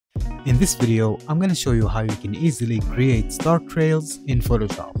In this video, I'm going to show you how you can easily create star trails in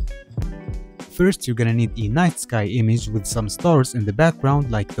Photoshop. First, you're going to need a night sky image with some stars in the background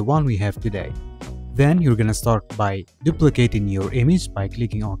like the one we have today. Then you're going to start by duplicating your image by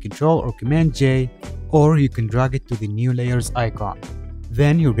clicking on Ctrl or Command J, or you can drag it to the new layers icon.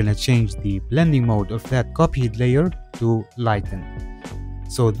 Then you're going to change the blending mode of that copied layer to lighten.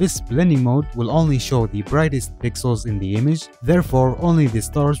 So this blending mode will only show the brightest pixels in the image, therefore only the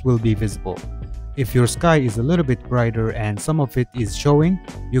stars will be visible. If your sky is a little bit brighter and some of it is showing,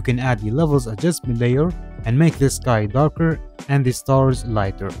 you can add the levels adjustment layer and make the sky darker and the stars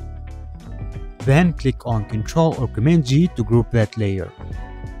lighter. Then click on Ctrl or Command G to group that layer.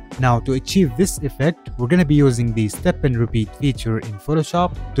 Now to achieve this effect, we're going to be using the step and repeat feature in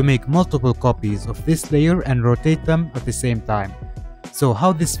Photoshop to make multiple copies of this layer and rotate them at the same time. So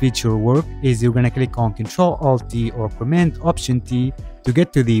how this feature works is you're going to click on Ctrl-Alt-T or Command-Option-T to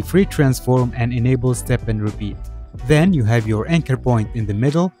get to the free transform and enable step and repeat. Then you have your anchor point in the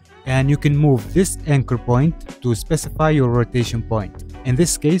middle and you can move this anchor point to specify your rotation point. In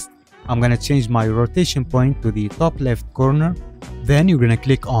this case, I'm going to change my rotation point to the top left corner. Then you're going to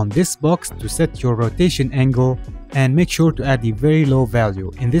click on this box to set your rotation angle and make sure to add a very low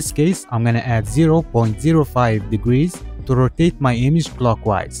value. In this case, I'm going to add 0.05 degrees to rotate my image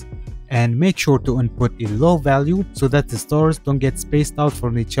clockwise, and make sure to input a low value so that the stars don't get spaced out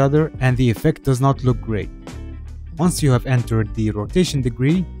from each other and the effect does not look great. Once you have entered the rotation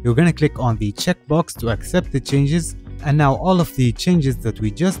degree, you're going to click on the checkbox to accept the changes, and now all of the changes that we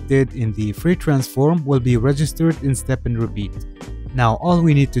just did in the free transform will be registered in step and repeat. Now all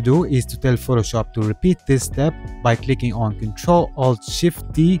we need to do is to tell Photoshop to repeat this step by clicking on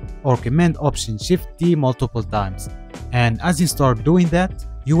Ctrl-Alt-Shift-T or Command-Option-Shift-T multiple times. And as you start doing that,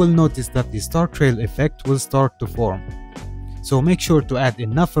 you will notice that the star trail effect will start to form. So make sure to add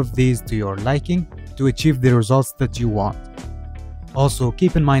enough of these to your liking to achieve the results that you want. Also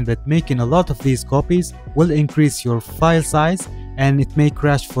keep in mind that making a lot of these copies will increase your file size and it may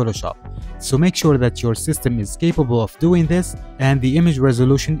crash Photoshop. So make sure that your system is capable of doing this and the image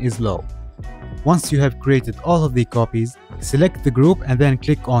resolution is low. Once you have created all of the copies, select the group and then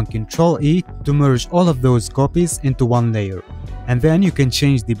click on Ctrl-E to merge all of those copies into one layer. And then you can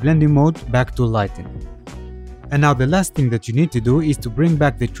change the blending mode back to lighten. And now the last thing that you need to do is to bring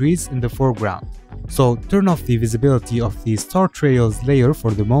back the trees in the foreground. So turn off the visibility of the star trails layer for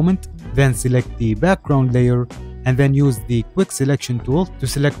the moment, then select the background layer and then use the quick selection tool to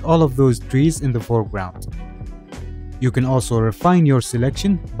select all of those trees in the foreground. You can also refine your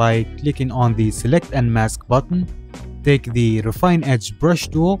selection by clicking on the Select and Mask button. Take the Refine Edge Brush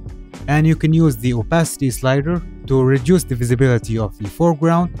tool and you can use the opacity slider to reduce the visibility of the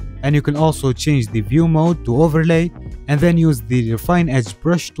foreground, and you can also change the view mode to overlay and then use the Refine Edge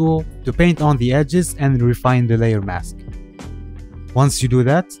Brush tool to paint on the edges and refine the layer mask. Once you do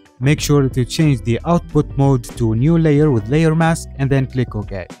that, make sure to change the output mode to new layer with layer mask and then click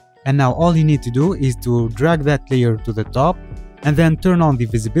OK. And now all you need to do is to drag that layer to the top and then turn on the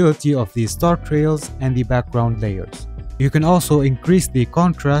visibility of the star trails and the background layers. You can also increase the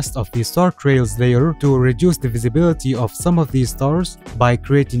contrast of the star trails layer to reduce the visibility of some of these stars by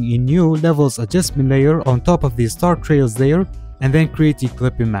creating a new levels adjustment layer on top of the star trails layer and then create a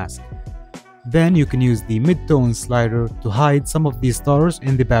clipping mask. Then you can use the mid-tone slider to hide some of these stars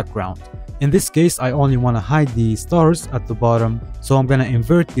in the background. In this case, I only want to hide the stars at the bottom, so I'm going to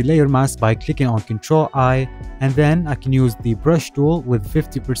invert the layer mask by clicking on Ctrl-I, and then I can use the brush tool with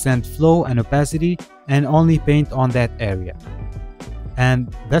 50% flow and opacity and only paint on that area.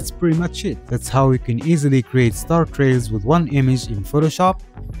 And that's pretty much it. That's how you can easily create star trails with one image in Photoshop.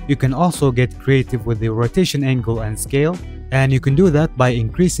 You can also get creative with the rotation angle and scale, and you can do that by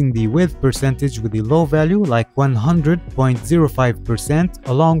increasing the width percentage with a low value like 100.05%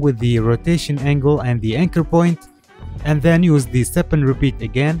 along with the rotation angle and the anchor point, and then use the step and repeat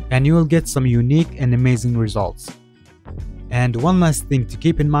again and you will get some unique and amazing results. And one last thing to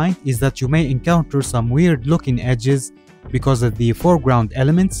keep in mind is that you may encounter some weird looking edges because of the foreground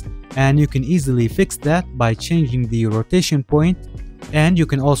elements, and you can easily fix that by changing the rotation point, and you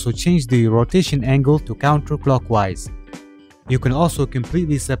can also change the rotation angle to counterclockwise. You can also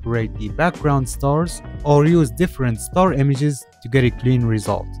completely separate the background stars or use different star images to get a clean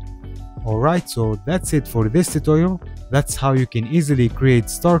result. Alright, so that's it for this tutorial. That's how you can easily create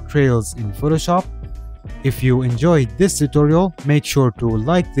star trails in Photoshop. If you enjoyed this tutorial, make sure to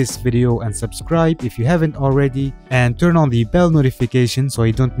like this video and subscribe if you haven't already, and turn on the bell notification so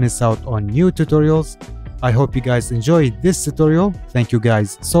you don't miss out on new tutorials. I hope you guys enjoyed this tutorial. Thank you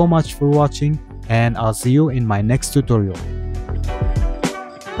guys so much for watching, and I'll see you in my next tutorial.